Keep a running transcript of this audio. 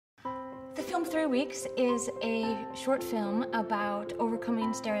Film 3 Weeks is a short film about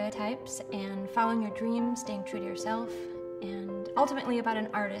overcoming stereotypes and following your dreams, staying true to yourself, and ultimately about an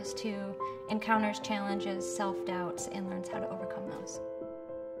artist who encounters challenges, self-doubts, and learns how to overcome those.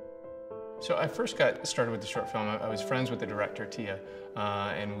 So I first got started with the short film. I was friends with the director, Teah,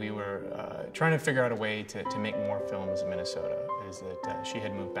 and we were trying to figure out a way to make more films in Minnesota. Is that she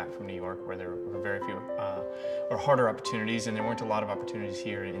had moved back from New York, where there were very few or harder opportunities, and there weren't a lot of opportunities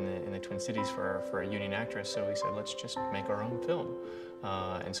here in the Twin Cities for a union actress. So we said, let's just make our own film.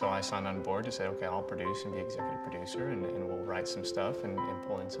 And so I signed on board to say, okay, I'll produce and be executive producer, and we'll write some stuff and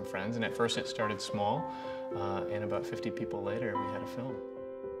pull in some friends. And at first it started small, and about 50 people later, we had a film.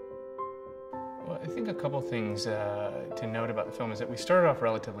 Well, I think a couple things to note about the film is that we started off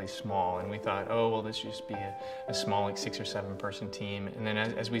relatively small, and we thought, oh, well, this should just be a small, like 6 or 7 person team. And then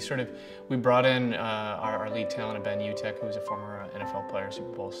as we brought in our lead talent, Ben Utecht, who was a former NFL player,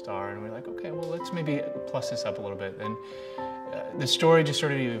 Super Bowl star, and we were like, okay, well, let's maybe plus this up a little bit. And the story just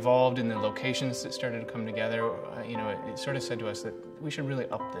sort of evolved, and the locations that started to come together, it sort of said to us that we should really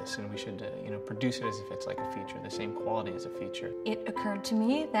up this, and we should, produce it as if it's like a feature, the same quality as a feature. It occurred to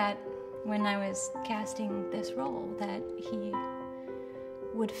me that when I was casting this role, that he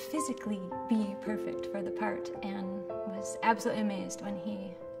would physically be perfect for the part, and was absolutely amazed when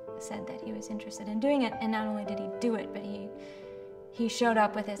he said that he was interested in doing it. And not only did he do it, but he showed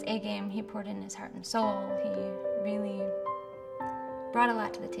up with his A game. He poured in his heart and soul. He really brought a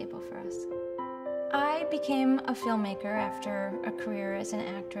lot to the table for us. I became a filmmaker after a career as an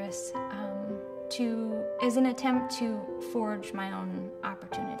actress as an attempt to forge my own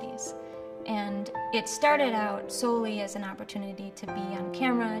opportunities. And it started out solely as an opportunity to be on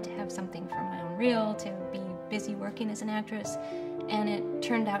camera, to have something for my own reel, to be busy working as an actress, and it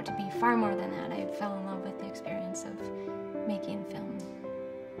turned out to be far more than that. I fell in love with the experience of making film.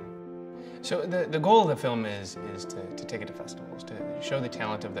 So the goal of the film is to take it to festivals, to show the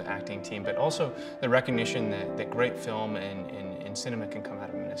talent of the acting team, but also the recognition that great film and cinema can come out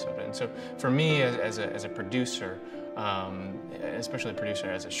of Minnesota. And so for me as a producer, especially a producer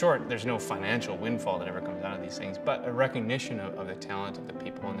as a short, there's no financial windfall that ever comes out of these things, but a recognition of the talent of the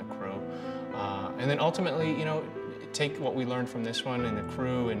people and the crew. And then ultimately, take what we learned from this one and the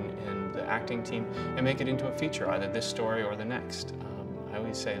crew and the acting team and make it into a feature, either this story or the next. I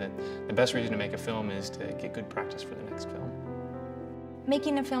always say that the best reason to make a film is to get good practice for the next film.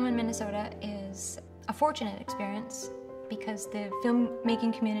 Making a film in Minnesota is a fortunate experience because the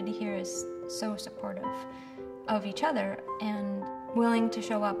filmmaking community here is so supportive of each other and willing to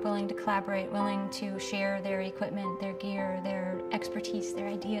show up, willing to collaborate, willing to share their equipment, their gear, their expertise, their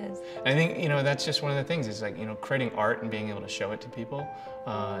ideas. And I think, that's just one of the things, is like, creating art and being able to show it to people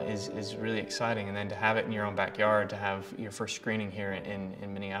is really exciting. And then to have it in your own backyard, to have your first screening here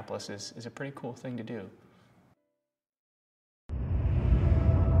in Minneapolis is a pretty cool thing to do.